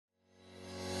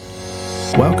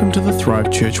Welcome to the Thrive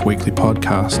Church Weekly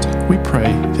Podcast. We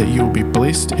pray that you will be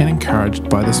blessed and encouraged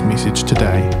by this message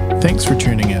today. Thanks for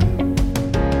tuning in.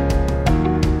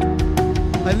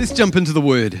 Hey, let's jump into the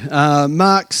Word.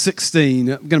 Mark 16.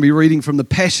 I'm going to be reading from the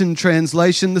Passion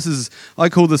Translation. I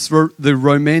call this the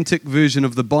romantic version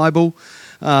of the Bible.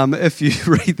 If you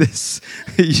read this,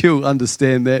 you'll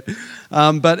understand that.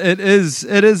 But it is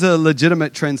a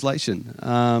legitimate translation.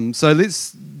 So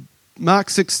let's Mark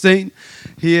 16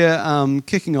 here,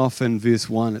 kicking off in verse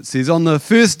 1. It says, "On the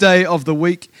first day of the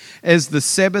week, as the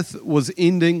Sabbath was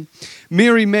ending,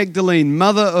 Mary Magdalene,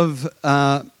 Mary,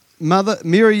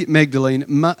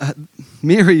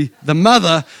 the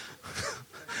mother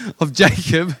of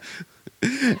Jacob,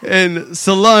 and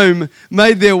Salome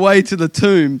made their way to the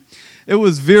tomb. It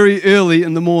was very early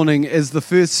in the morning as the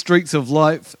first streaks of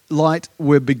light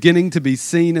were beginning to be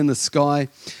seen in the sky.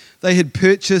 They had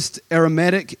purchased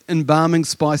aromatic embalming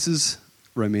spices,"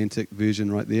 romantic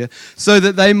version right there, "so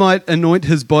that they might anoint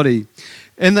his body.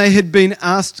 And they had been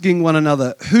asking one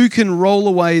another, 'Who can roll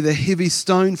away the heavy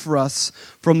stone for us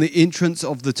from the entrance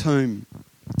of the tomb?'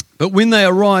 But when they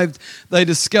arrived, they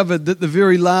discovered that the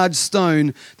very large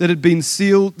stone that had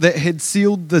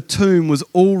sealed the tomb was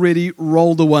already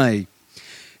rolled away.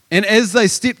 And as they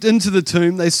stepped into the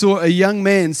tomb, they saw a young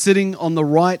man sitting on the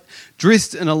right,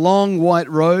 dressed in a long white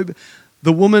robe.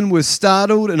 The women were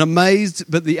startled and amazed,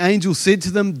 but the angel said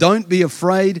to them, 'Don't be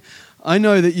afraid. I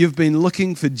know that you've been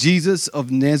looking for Jesus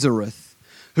of Nazareth,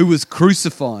 who was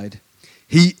crucified.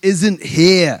 He isn't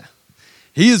here.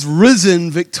 He is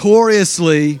risen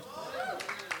victoriously.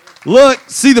 Look,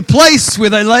 see the place where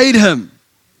they laid him.'"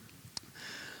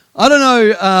 I don't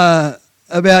know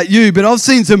about you, but I've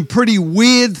seen some pretty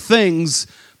weird things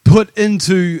put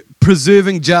into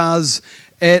preserving jars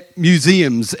at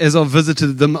museums as I've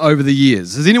visited them over the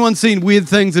years. Has anyone seen weird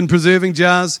things in preserving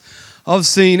jars? I've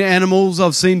seen animals,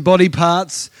 I've seen body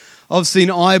parts, I've seen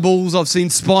eyeballs, I've seen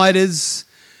spiders.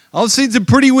 I've seen some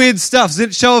pretty weird stuff. Is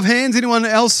it show of hands? Anyone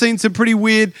else seen some pretty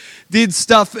weird, dead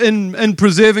stuff in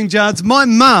preserving jars? My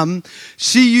mum,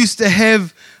 she used to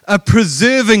have a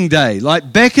preserving day,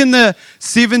 like back in the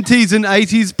 70s and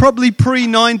 80s, probably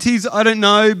pre-90s, I don't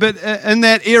know, but in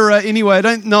that era anyway. I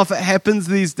don't know if it happens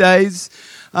these days.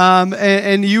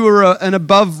 And you were an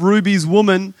above rubies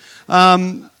woman.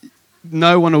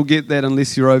 No one will get that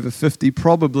unless you're over 50,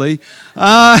 probably.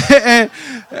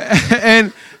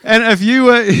 And if you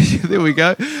were, there we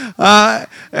go,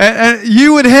 and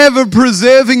you would have a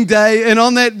preserving day, and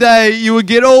on that day you would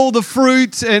get all the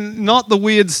fruit and not the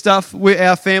weird stuff. Where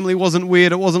our family wasn't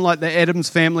weird. It wasn't like the Adams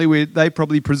family where they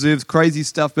probably preserved crazy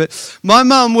stuff. But my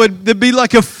mum there'd be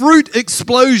like a fruit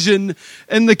explosion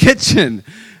in the kitchen.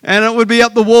 And it would be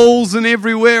up the walls and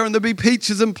everywhere, and there'd be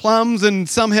peaches and plums, and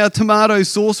somehow tomato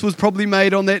sauce was probably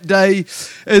made on that day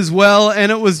as well.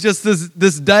 And it was just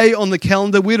this day on the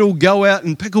calendar. We'd all go out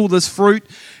and pick all this fruit,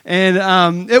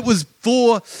 and it was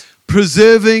for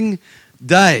preserving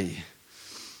day.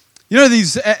 You know,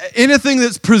 anything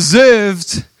that's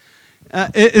preserved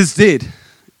is dead.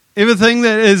 Everything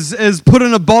that is put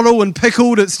in a bottle and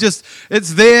pickled, it's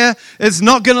there. It's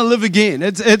not going to live again.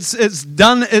 It's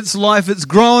done its life. It's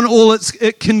grown all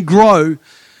it can grow,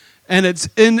 and it's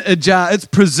in a jar. It's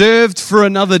preserved for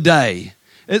another day.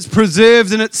 It's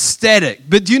preserved and it's static.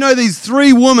 But do you know these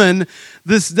three women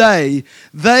this day,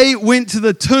 they went to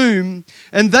the tomb,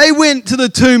 and they went to the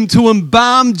tomb to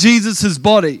embalm Jesus'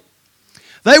 body.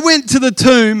 They went to the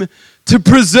tomb to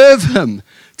preserve him,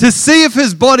 to see if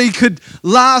his body could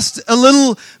last a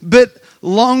little bit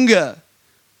longer.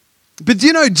 But do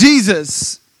you know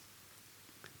Jesus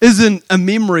isn't a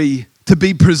memory to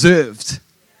be preserved?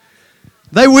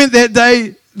 They went that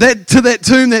day to that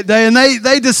tomb that day, and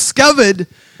they discovered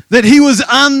that he was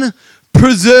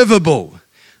unpreservable,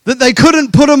 that they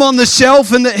couldn't put him on the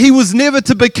shelf, and that he was never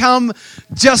to become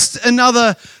just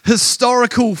another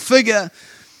historical figure.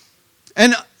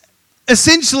 And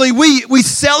essentially we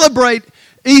celebrate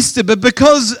Easter, but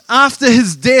because after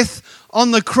his death on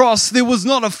the cross, there was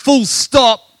not a full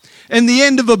stop and the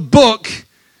end of a book.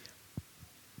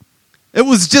 It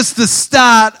was just the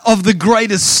start of the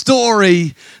greatest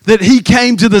story that he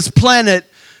came to this planet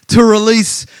to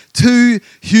release to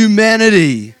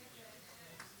humanity.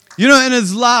 You know, in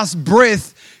his last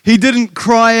breath, he didn't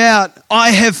cry out,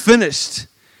 "I have finished."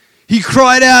 He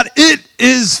cried out, "It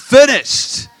is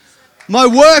finished. My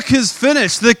work is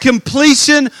finished. The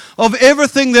completion of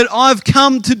everything that I've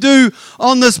come to do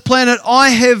on this planet,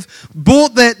 I have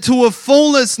brought that to a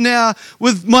fullness now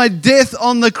with my death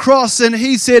on the cross." And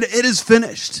he said, "It is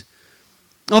finished."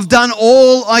 I've done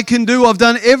all I can do. I've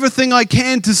done everything I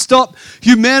can to stop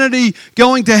humanity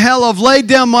going to hell. I've laid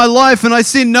down my life and I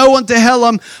send no one to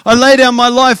hell. I lay down my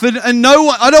life and no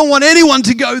one, I don't want anyone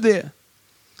to go there.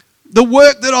 The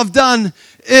work that I've done,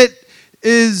 it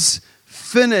is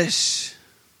finished.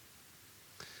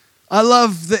 I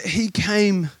love that he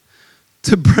came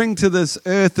to bring to this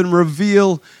earth and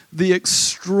reveal the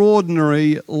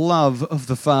extraordinary love of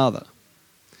the Father.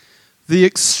 The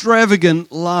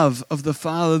extravagant love of the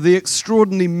Father, the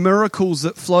extraordinary miracles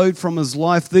that flowed from his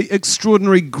life, the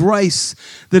extraordinary grace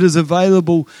that is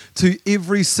available to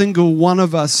every single one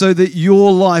of us so that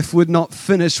your life would not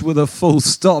finish with a full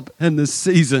stop in this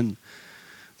season.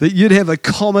 That you'd have a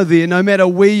comma there no matter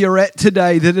where you're at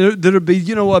today, that it'd be,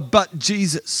 but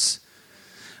Jesus.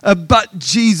 But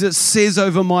Jesus says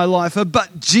over my life,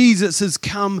 but Jesus has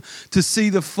come to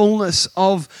see the fullness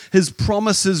of his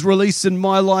promises released in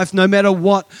my life, no matter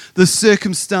what the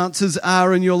circumstances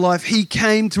are in your life. He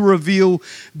came to reveal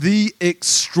the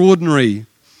extraordinary.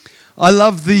 I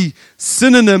love the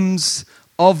synonyms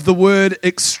of the word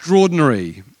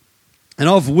extraordinary. And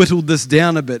I've whittled this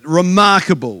down a bit.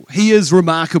 Remarkable. He is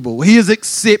remarkable. He is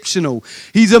exceptional.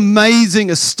 He's amazing,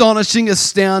 astonishing,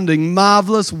 astounding,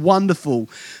 marvelous, wonderful,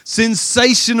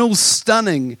 sensational,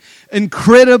 stunning,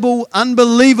 incredible,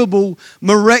 unbelievable,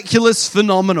 miraculous,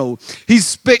 phenomenal. He's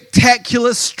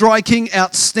spectacular, striking,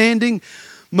 outstanding,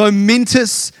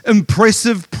 momentous,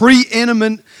 impressive,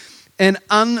 preeminent, and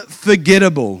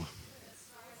unforgettable.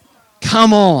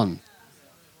 Come on.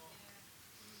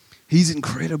 He's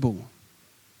incredible.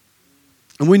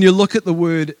 And when you look at the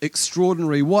word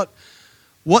extraordinary, what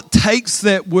takes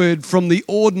that word from the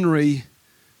ordinary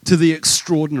to the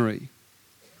extraordinary?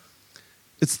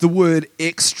 It's the word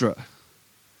extra.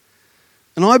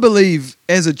 And I believe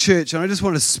as a church, and I just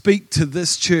want to speak to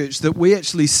this church, that we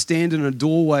actually stand in a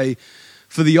doorway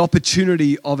for the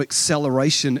opportunity of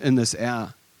acceleration in this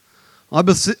hour. I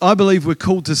believe we're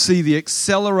called to see the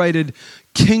accelerated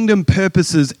kingdom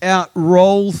purposes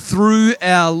roll through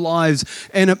our lives,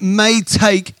 and it may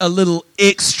take a little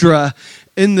extra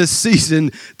in this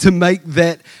season to make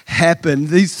that happen.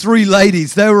 These three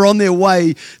ladies, they were on their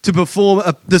way to perform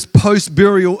this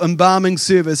post-burial embalming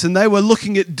service, and they were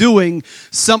looking at doing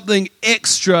something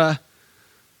extra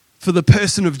for the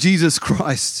person of Jesus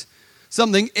Christ.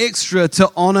 Something extra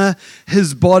to honor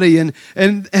his body. And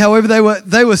however,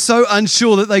 they were so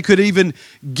unsure that they could even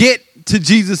get to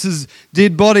Jesus'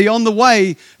 dead body. On the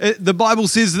way, the Bible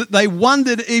says that they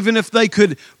wondered even if they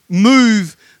could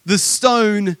move the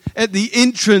stone at the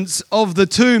entrance of the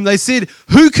tomb. They said,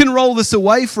 who can roll this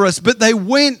away for us? But they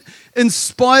went in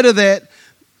spite of that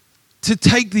to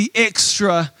take the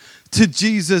extra to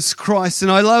Jesus Christ.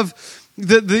 And I love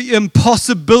the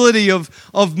impossibility of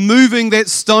moving that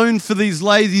stone for these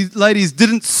ladies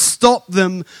didn't stop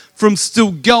them from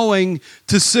still going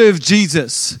to serve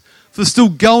Jesus, for still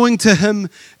going to him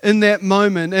in that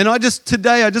moment. And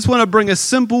today I just want to bring a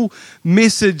simple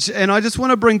message, and I just want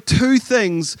to bring two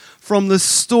things from this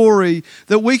story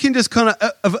that we can just kind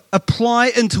of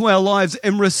apply into our lives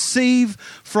and receive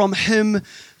from him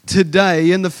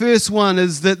today. And the first one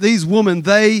is that these women,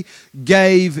 they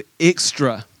gave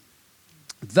extra.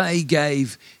 They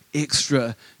gave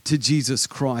extra to Jesus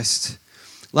Christ.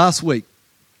 Last week,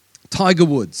 Tiger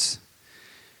Woods,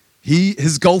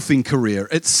 his golfing career,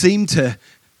 it seemed to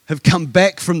have come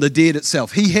back from the dead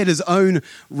itself. He had his own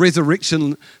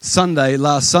resurrection Sunday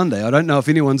last Sunday. I don't know if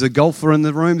anyone's a golfer in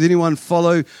the room. Does anyone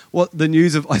follow what the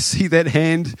news of? I see that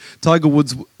hand. Tiger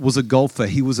Woods was a golfer.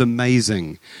 He was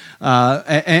amazing.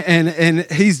 And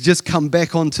he's just come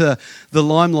back onto the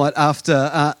limelight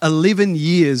after 11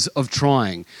 years of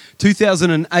trying.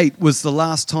 2008 was the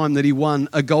last time that he won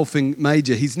a golfing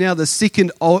major. He's now the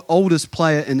second oldest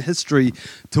player in history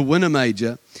to win a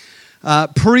major.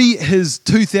 Pre his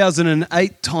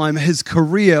 2008 time, his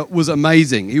career was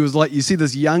amazing. He was like, you see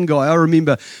this young guy, I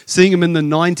remember seeing him in the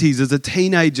 90s as a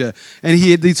teenager, and he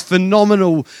had these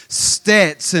phenomenal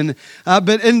stats.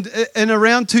 But in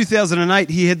around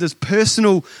 2008, he had this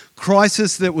personal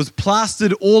crisis that was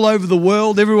plastered all over the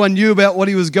world. Everyone knew about what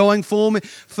he was going through.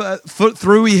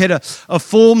 He had a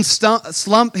form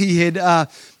slump. He had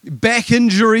back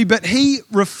injury, but he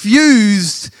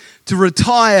refused to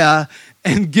retire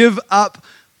and give up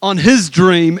on his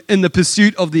dream in the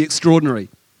pursuit of the extraordinary.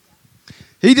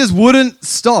 He just wouldn't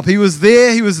stop. He was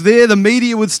there. The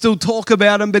media would still talk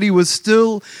about him, but he was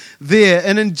still there.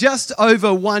 And in just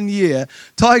over 1 year,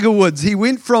 Tiger Woods, he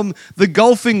went from the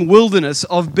golfing wilderness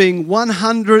of being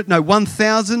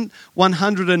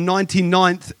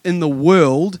 1,199th in the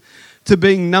world to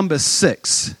being number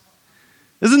 6.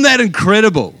 Isn't that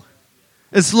incredible?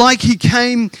 It's like he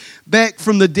came back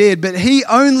from the dead, but he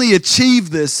only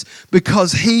achieved this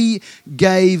because he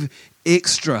gave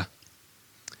extra.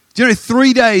 Do you know,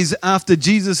 3 days after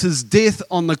Jesus' death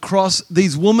on the cross,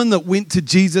 these women that went to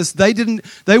Jesus, they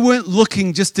weren't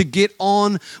looking just to get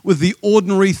on with the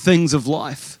ordinary things of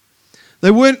life. They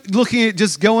weren't looking at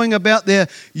just going about their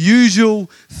usual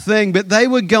thing, but they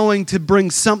were going to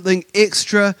bring something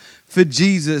extra for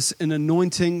Jesus in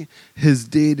anointing his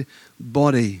dead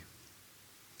body.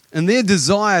 And their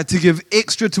desire to give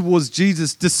extra towards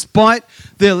Jesus, despite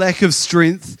their lack of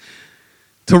strength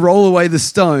to roll away the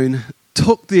stone,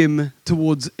 took them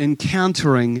towards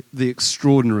encountering the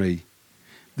extraordinary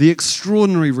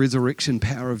resurrection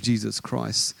power of Jesus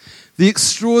Christ, the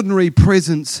extraordinary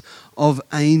presence of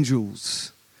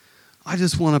angels. I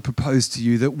just want to propose to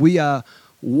you that we are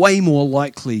way more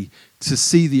likely to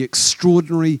see the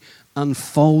extraordinary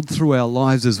unfold through our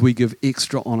lives as we give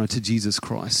extra honor to Jesus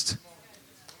Christ.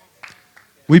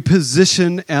 We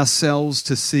position ourselves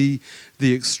to see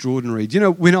the extraordinary. Do you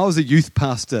know, when I was a youth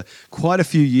pastor quite a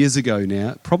few years ago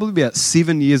now, probably about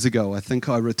 7 years ago, I think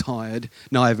I retired.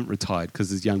 No, I haven't retired because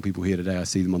there's young people here today. I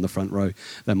see them on the front row.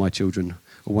 They're my children,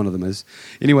 or one of them is.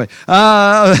 Anyway, when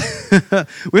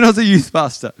I was a youth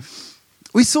pastor,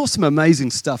 we saw some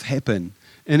amazing stuff happen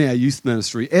in our youth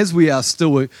ministry, as we are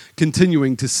still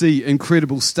continuing to see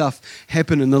incredible stuff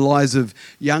happen in the lives of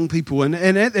young people. And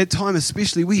at that time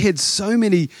especially, we had so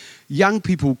many young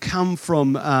people come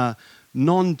from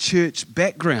non-church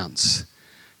backgrounds.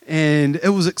 And it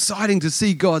was exciting to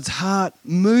see God's heart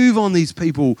move on these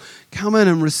people, come in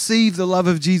and receive the love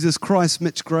of Jesus Christ.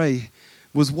 Mitch Gray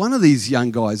was one of these young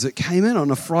guys that came in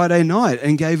on a Friday night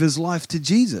and gave his life to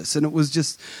Jesus. And it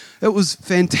was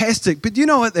fantastic. But you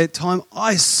know, at that time,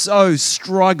 I so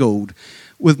struggled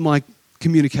with my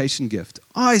communication gift.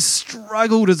 I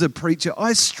struggled as a preacher.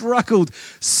 I struggled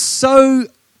so.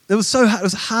 It was so hard. It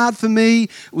was hard for me.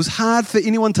 It was hard for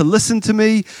anyone to listen to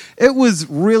me. It was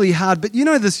really hard. But you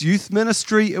know, this youth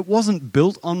ministry, it wasn't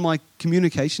built on my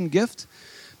communication gift.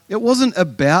 It wasn't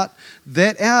about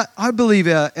that. I believe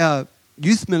our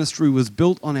youth ministry was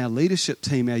built on our leadership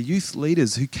team, our youth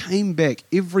leaders who came back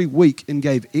every week and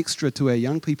gave extra to our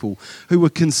young people, who were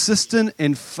consistent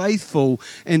and faithful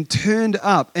and turned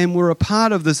up and were a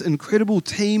part of this incredible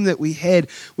team that we had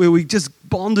where we just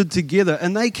bonded together.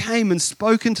 And they came and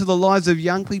spoke into the lives of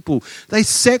young people. They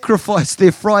sacrificed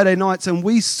their Friday nights, and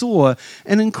we saw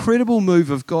an incredible move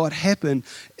of God happen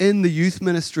in the youth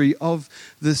ministry of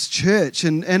this church.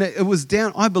 And it was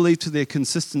down, I believe, to their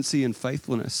consistency and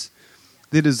faithfulness.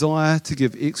 Their desire to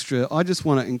give extra. I just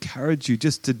want to encourage you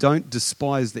just to don't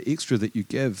despise the extra that you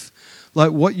give.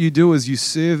 Like, what you do is you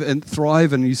serve and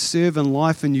thrive, and you serve in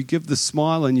life, and you give the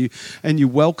smile, and you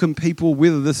welcome people,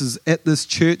 whether this is at this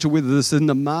church or whether this is in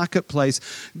the marketplace.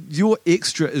 Your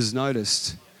extra is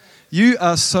noticed. You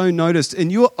are so noticed,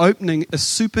 and you're opening a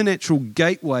supernatural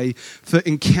gateway for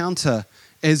encounter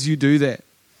as you do that.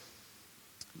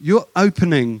 You're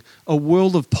opening a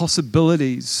world of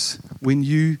possibilities when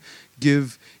you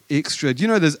give extra. Do you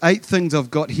know there's 8 things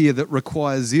I've got here that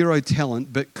require 0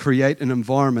 talent but create an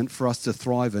environment for us to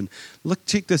thrive in? Look,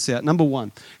 check this out. Number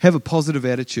 1, have a positive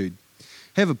attitude.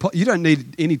 You don't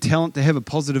need any talent to have a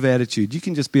positive attitude. You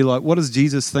can just be like, what is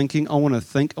Jesus thinking? I want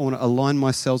to align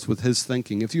myself with his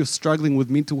thinking. If you're struggling with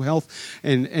mental health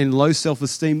and low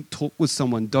self-esteem, talk with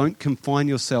someone. Don't confine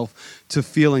yourself to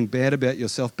feeling bad about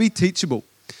yourself. Be teachable.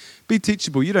 Be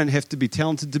teachable. You don't have to be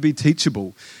talented to be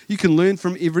teachable. You can learn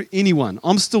from anyone.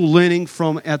 I'm still learning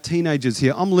from our teenagers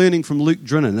here. I'm learning from Luke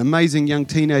Drinnan, an amazing young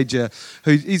teenager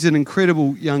he's an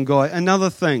incredible young guy. Another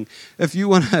thing, if you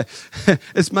want to,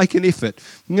 is make an effort.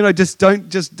 You know, just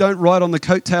don't ride on the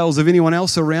coattails of anyone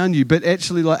else around you, but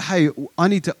actually like, hey, I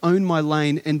need to own my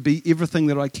lane and be everything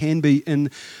that I can be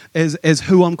in as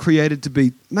who I'm created to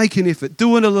be. Make an effort.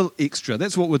 Do it a little extra.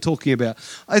 That's what we're talking about.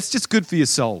 It's just good for your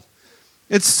soul.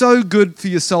 It's so good for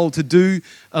your soul to do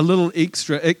a little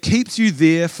extra. It keeps you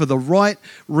there for the right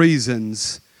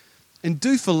reasons. And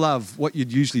do for love what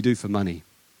you'd usually do for money.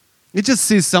 It just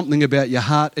says something about your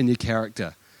heart and your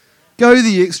character. Go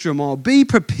the extra mile. Be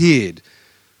prepared.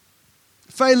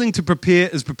 Failing to prepare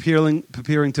is preparing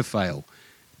to fail.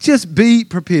 Just be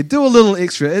prepared. Do a little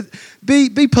extra. Be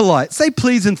polite. Say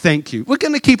please and thank you. We're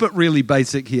going to keep it really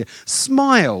basic here.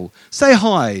 Smile. Say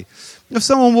hi. If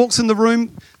someone walks in the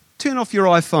room, turn off your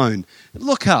iPhone,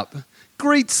 look up,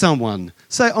 greet someone,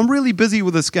 say, I'm really busy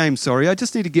with this game, sorry, I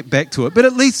just need to get back to it, but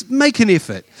at least make an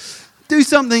effort. Do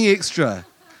something extra.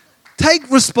 Take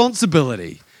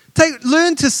responsibility.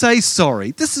 Learn to say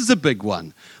sorry. This is a big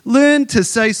one. Learn to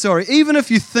say sorry, even if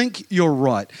you think you're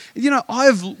right.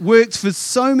 I've worked for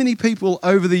so many people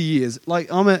over the years.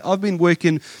 I've been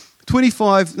working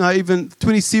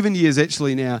 27 years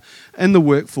actually now in the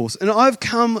workforce. And I've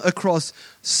come across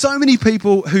so many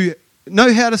people who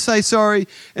know how to say sorry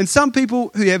and some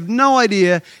people who have no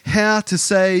idea how to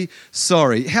say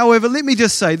sorry. However, let me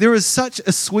just say, there is such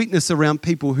a sweetness around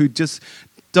people who just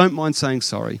don't mind saying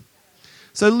sorry.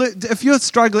 So if you're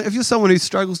someone who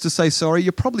struggles to say sorry,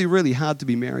 you're probably really hard to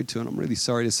be married to, and I'm really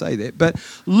sorry to say that. But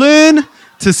learn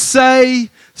to say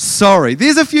sorry.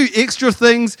 There's a few extra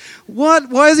things.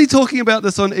 Why is he talking about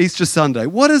this on Easter Sunday?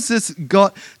 What has this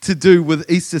got to do with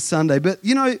Easter Sunday? But,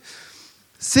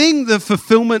 seeing the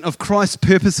fulfillment of Christ's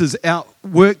purposes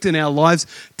worked in our lives,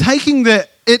 taking the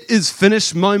 "it is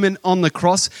finished" moment on the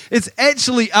cross, it's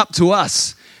actually up to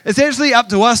us. It's actually up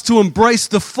to us to embrace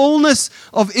the fullness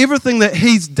of everything that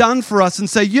he's done for us and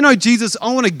say, Jesus,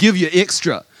 I want to give you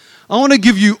extra. I want to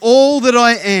give you all that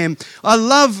I am. I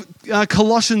love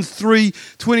Colossians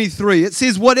 3:23. It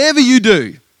says, whatever you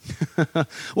do,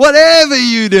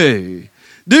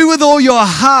 do with all your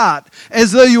heart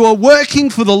as though you are working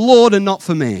for the Lord and not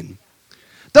for man.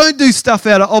 Don't do stuff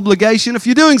out of obligation. If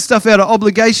you're doing stuff out of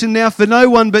obligation now for no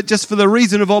one but just for the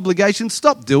reason of obligation,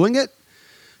 stop doing it.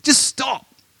 Just stop.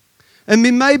 And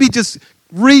then maybe just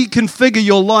reconfigure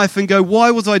your life and go, why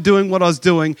was I doing what I was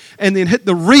doing? And then hit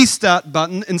the restart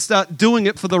button and start doing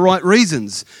it for the right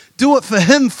reasons. Do it for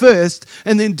him first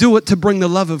and then do it to bring the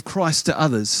love of Christ to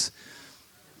others.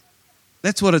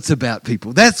 That's what it's about,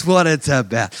 people. That's what it's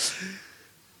about.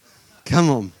 Come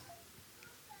on.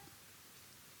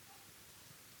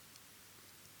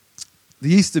 The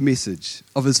Easter message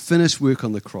of his finished work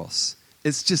on the cross,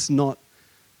 it's just not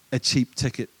a cheap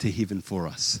ticket to heaven for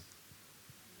us.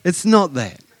 It's not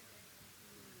that.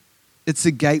 It's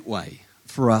a gateway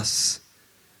for us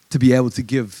to be able to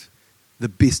give the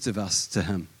best of us to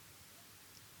him.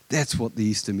 That's what the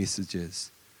Easter message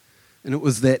is. And it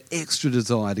was that extra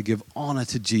desire to give honor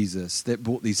to Jesus that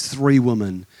brought these three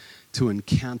women to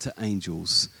encounter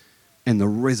angels and the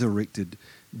resurrected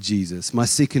Jesus. My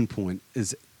second point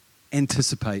is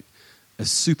anticipate a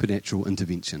supernatural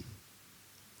intervention.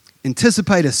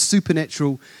 Anticipate a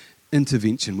supernatural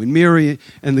intervention. When Mary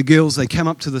and the girls, they come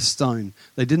up to the stone,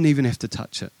 they didn't even have to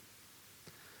touch it.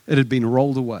 It had been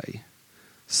rolled away.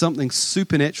 Something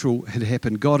supernatural had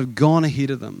happened. God had gone ahead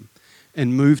of them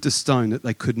and moved a stone that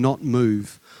they could not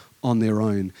move on their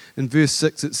own. In verse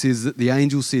 6 it says that the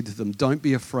angel said to them, "Don't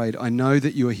be afraid. I know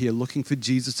that you are here looking for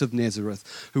Jesus of Nazareth,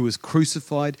 who was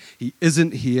crucified. He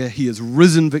isn't here. He is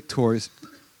risen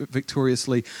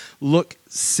victoriously. Look,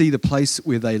 see the place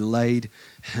where they laid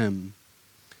him."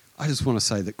 I just want to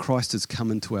say that Christ has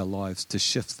come into our lives to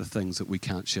shift the things that we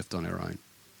can't shift on our own.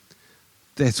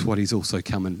 That's what he's also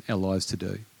come in our lives to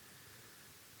do.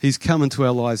 He's come into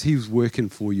our lives. He's working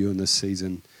for you in this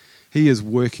season. He is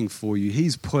working for you.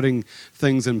 He's putting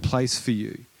things in place for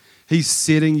you. He's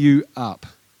setting you up.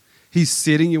 He's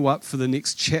setting you up for the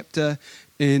next chapter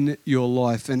in your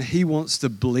life, and he wants to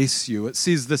bless you. It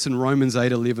says this in Romans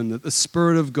 8:11, that the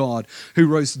Spirit of God who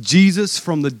rose Jesus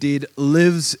from the dead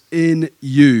lives in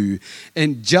you.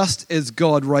 And just as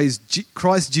God raised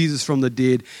Christ Jesus from the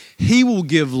dead, he will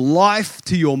give life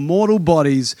to your mortal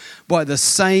bodies by the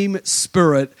same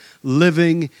Spirit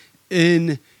living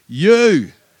in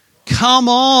you. Come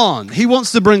on. He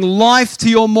wants to bring life to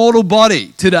your mortal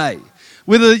body today.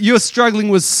 Whether you're struggling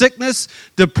with sickness,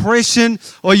 depression,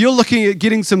 or you're looking at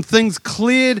getting some things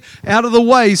cleared out of the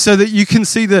way so that you can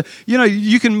see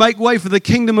you can make way for the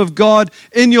kingdom of God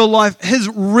in your life. His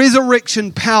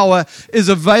resurrection power is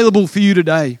available for you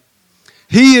today.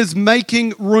 He is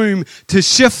making room to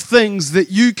shift things that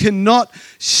you cannot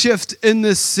shift in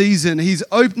this season. He's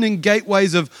opening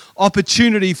gateways of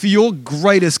opportunity for your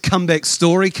greatest comeback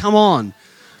story. Come on.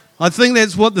 I think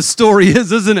that's what the story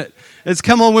is, isn't it? It's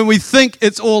come on, when we think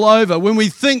it's all over, when we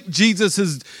think Jesus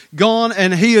is gone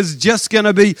and he is just going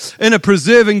to be in a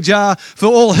preserving jar for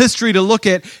all history to look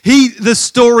at, the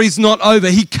story's not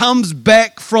over. He comes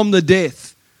back from the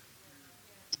death.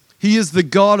 He is the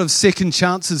God of second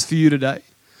chances for you today.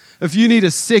 If you need a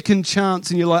second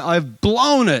chance and you're like, I've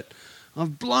blown it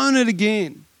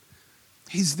again,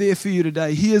 he's there for you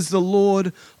today. He is the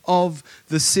Lord of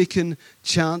the second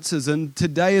chances. And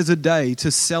today is a day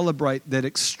to celebrate that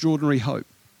extraordinary hope.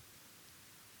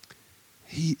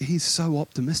 He's so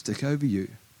optimistic over you.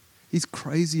 He's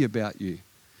crazy about you.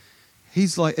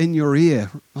 He's like in your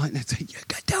ear right now saying, you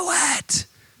can do it.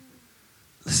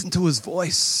 Listen to his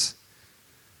voice.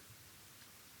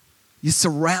 You're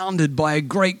surrounded by a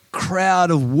great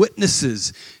crowd of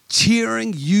witnesses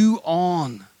cheering you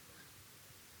on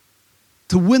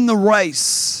to win the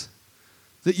race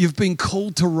that you've been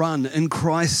called to run in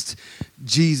Christ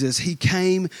Jesus. He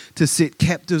came to set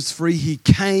captives free. He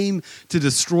came to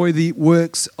destroy the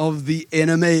works of the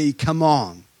enemy. Come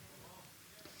on.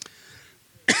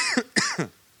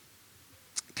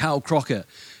 Carl Crocker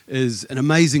is an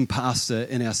amazing pastor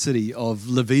in our city of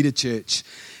Levita Church.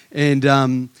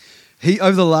 And he,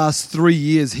 over the last 3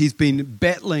 years, he's been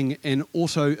battling an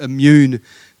autoimmune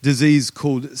disease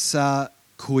called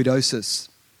sarcoidosis.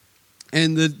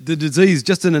 And the disease,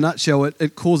 just in a nutshell,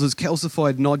 it causes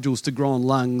calcified nodules to grow on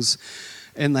lungs,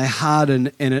 and they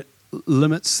harden, and it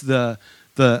limits the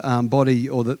body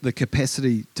or the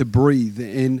capacity to breathe.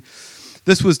 And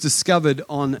this was discovered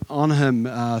on him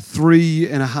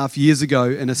 3.5 years ago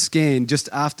in a scan just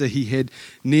after he had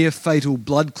near-fatal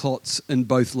blood clots in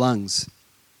both lungs.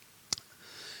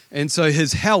 And so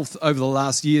his health over the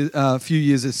last few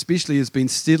years especially has been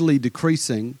steadily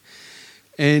decreasing.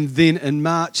 And then in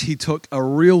March, he took a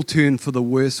real turn for the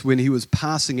worse when he was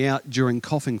passing out during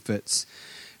coughing fits.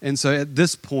 And so at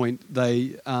this point,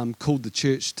 they called the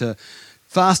church to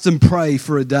fast and pray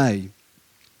for a day.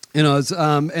 And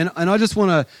I just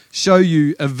want to show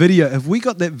you a video. Have we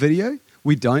got that video?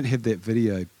 We don't have that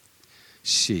video.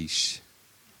 Sheesh.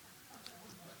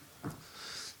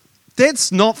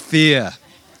 That's not fair.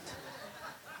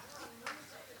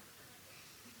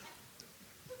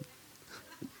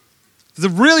 It's a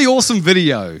really awesome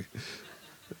video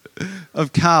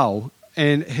of Carl,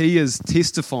 and he is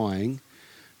testifying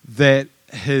that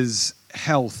his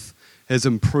health has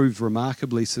improved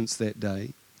remarkably since that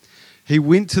day. He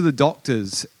went to the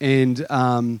doctors, and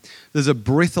there's a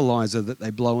breathalyzer that they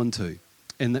blow into,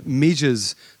 and that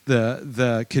measures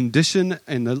the condition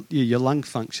and your lung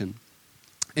function.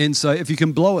 And so if you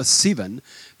can blow a 7,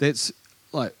 that's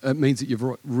like it means that you've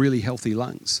got really healthy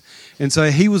lungs. And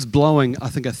so he was blowing, I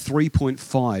think, a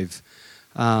 3.5.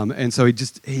 And so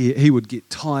he would get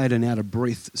tired and out of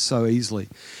breath so easily.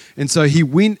 And so he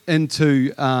went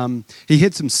into, he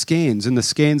had some scans, and the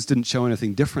scans didn't show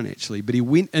anything different actually, but he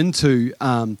went into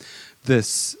to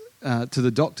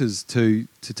the doctors to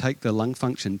take the lung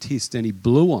function test, and he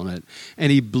blew on it,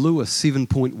 and he blew a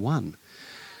 7.1.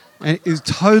 And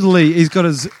he's got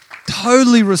his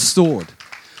totally restored.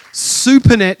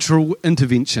 Supernatural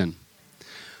intervention.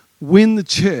 When the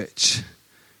church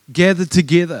gathered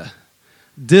together,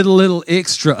 did a little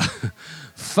extra,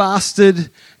 fasted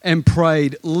and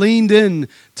prayed, leaned in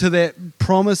to that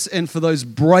promise and for those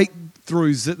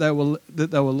breakthroughs that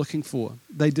they were looking for.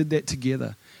 They did that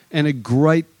together, and a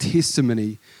great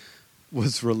testimony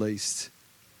was released.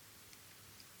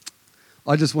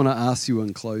 I just want to ask you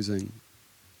in closing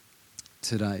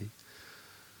today,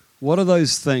 what are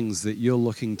those things that you're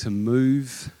looking to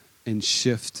move and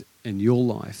shift in your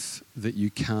life that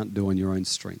you can't do in your own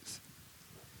strength?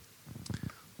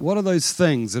 What are those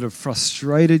things that have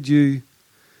frustrated you,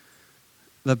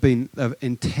 they've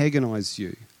antagonized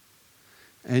you,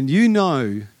 and you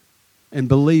know and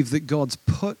believe that God's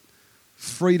put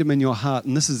freedom in your heart,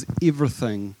 and this is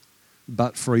everything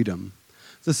but freedom.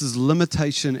 This is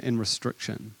limitation and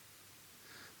restriction.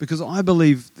 Because I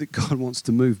believe that God wants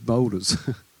to move boulders.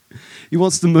 He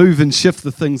wants to move and shift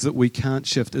the things that we can't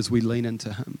shift as we lean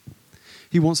into Him.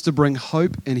 He wants to bring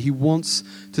hope, and He wants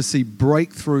to see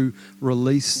breakthrough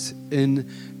released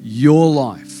in your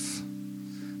life.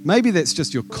 Maybe that's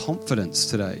just your confidence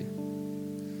today.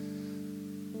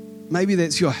 Maybe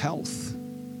that's your health.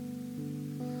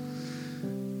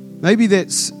 Maybe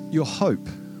that's your hope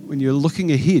when you're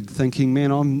looking ahead thinking,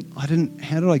 man, how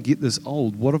did I get this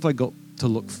old? What have I got to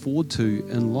look forward to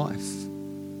in life?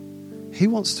 He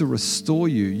wants to restore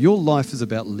you. Your life is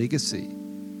about legacy.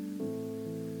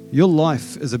 Your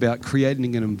life is about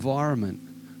creating an environment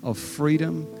of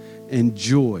freedom and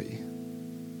joy.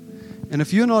 And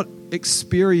if you're not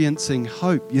experiencing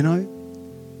hope, then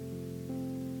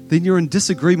you're in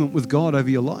disagreement with God over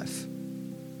your life.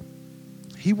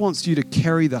 He wants you to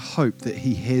carry the hope that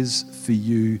He has for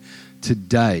you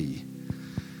today.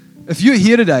 If you're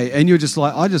here today and you're just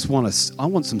like, I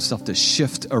want some stuff to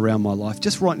shift around my life,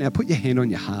 just right now, put your hand on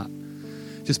your heart.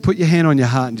 Just put your hand on your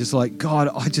heart and just like, God,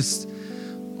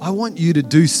 I want you to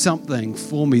do something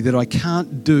for me that I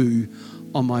can't do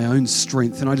on my own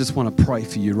strength. And I just want to pray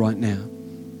for you right now.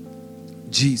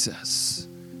 Jesus,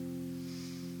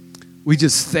 we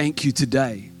just thank you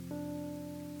today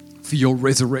for your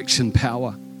resurrection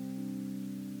power.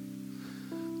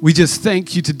 We just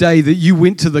thank you today that you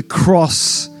went to the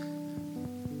cross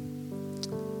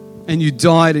and you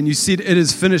died and you said it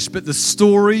is finished, but the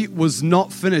story was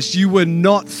not finished. You were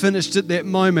not finished at that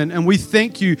moment. And we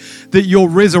thank you that your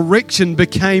resurrection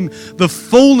became the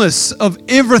fullness of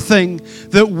everything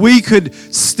that we could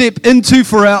step into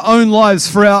for our own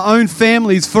lives, for our own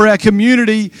families, for our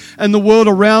community and the world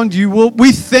around you. Well,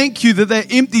 we thank you that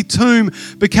that empty tomb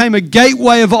became a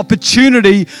gateway of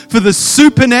opportunity for the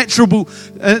supernatural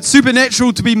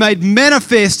to be made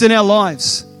manifest in our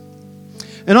lives.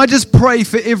 And I just pray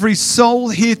for every soul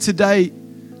here today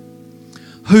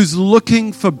who's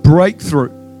looking for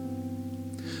breakthrough,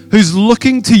 who's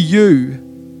looking to you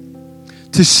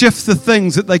to shift the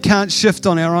things that they can't shift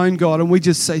on our own, God. And we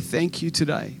just say thank you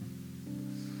today.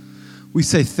 We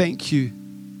say thank you.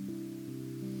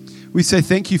 We say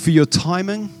thank you for your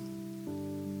timing.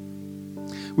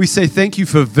 We say thank you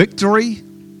for victory.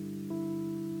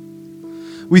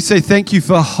 We say thank you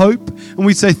for hope, and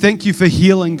we say thank you for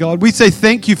healing, God. We say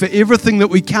thank you for everything that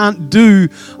we can't do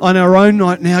on our own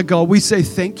right now, God. We say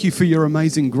thank you for your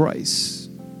amazing grace.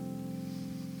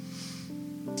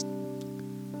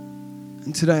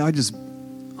 And today I just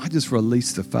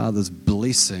release the Father's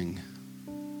blessing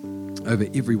over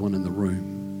everyone in the room.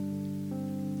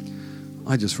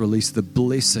 I just release the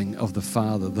blessing of the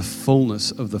Father, the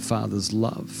fullness of the Father's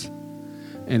love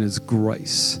and His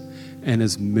grace and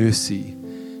His mercy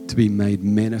to be made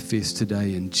manifest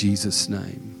today in Jesus'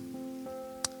 name.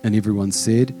 And everyone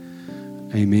said,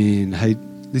 amen. Hey,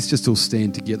 let's just all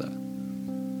stand together.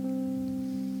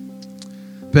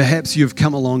 Perhaps you've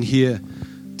come along here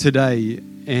today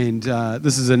and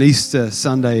this is an Easter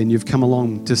Sunday and you've come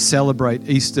along to celebrate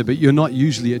Easter, but you're not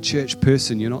usually a church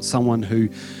person. You're not someone who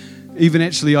even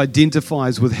actually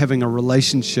identifies with having a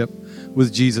relationship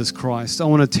with Jesus Christ. I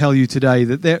want to tell you today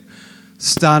that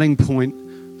starting point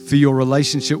for your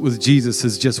relationship with Jesus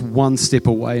is just one step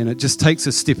away, and it just takes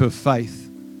a step of faith.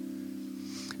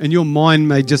 And your mind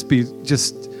may just be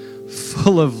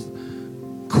full of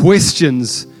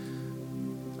questions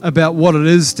about what it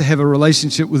is to have a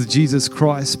relationship with Jesus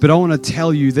Christ. But I want to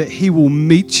tell you that He will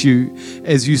meet you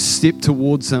as you step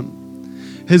towards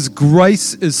Him. His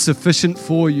grace is sufficient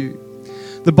for you.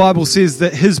 The Bible says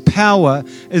that His power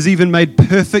is even made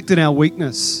perfect in our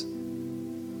weakness.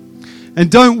 And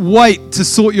don't wait to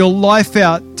sort your life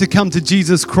out to come to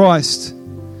Jesus Christ.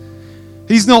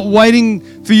 He's not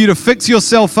waiting for you to fix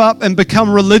yourself up and become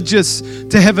religious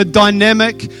to have a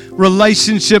dynamic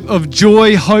relationship of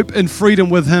joy, hope, and freedom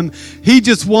with Him. He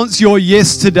just wants your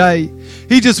yes today.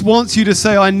 He just wants you to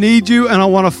say, I need you and I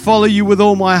want to follow you with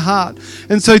all my heart.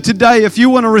 And so today, if you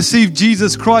want to receive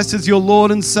Jesus Christ as your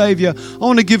Lord and Savior, I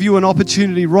want to give you an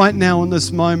opportunity right now in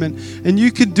this moment. And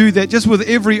you can do that just with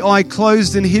every eye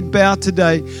closed and head bowed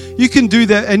today. You can do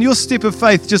that, and your step of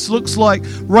faith just looks like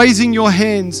raising your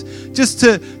hands just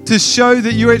to show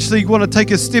that you actually want to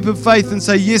take a step of faith and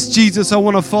say, yes, Jesus, I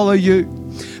want to follow you.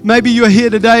 Maybe you're here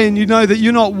today and you know that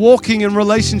you're not walking in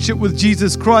relationship with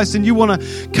Jesus Christ and you want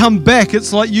to come back.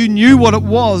 It's like you knew what it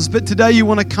was, but today you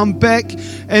want to come back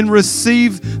and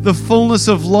receive the fullness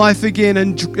of life again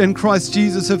in Christ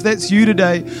Jesus. If that's you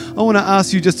today, I want to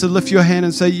ask you just to lift your hand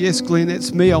and say, yes, Glen,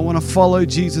 that's me. I want to follow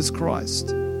Jesus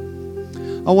Christ.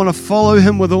 I want to follow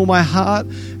Him with all my heart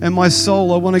and my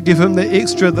soul. I want to give Him the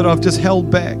extra that I've just held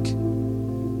back.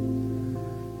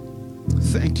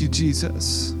 Thank you,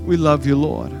 Jesus. We love you,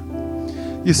 Lord.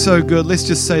 You're so good. Let's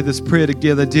just say this prayer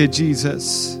together. Dear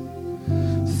Jesus,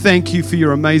 thank you for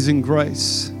your amazing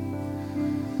grace.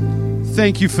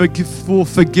 Thank you for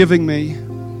forgiving me.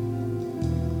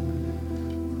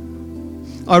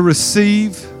 I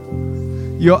receive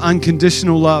your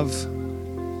unconditional love.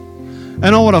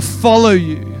 And I want to follow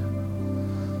you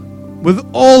with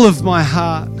all of my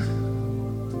heart,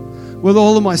 with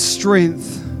all of my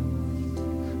strength,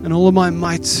 and all of my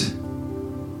might.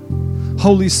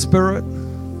 Holy Spirit,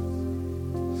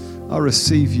 I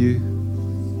receive you.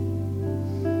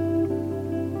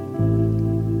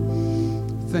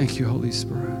 Thank you, Holy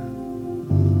Spirit.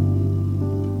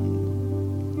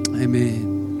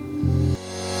 Amen.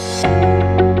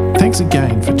 Thanks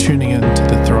again for tuning in to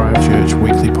the Thrive Church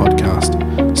Weekly Podcast.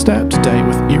 Stay up to date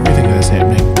with everything that is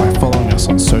happening by following us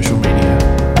on social media.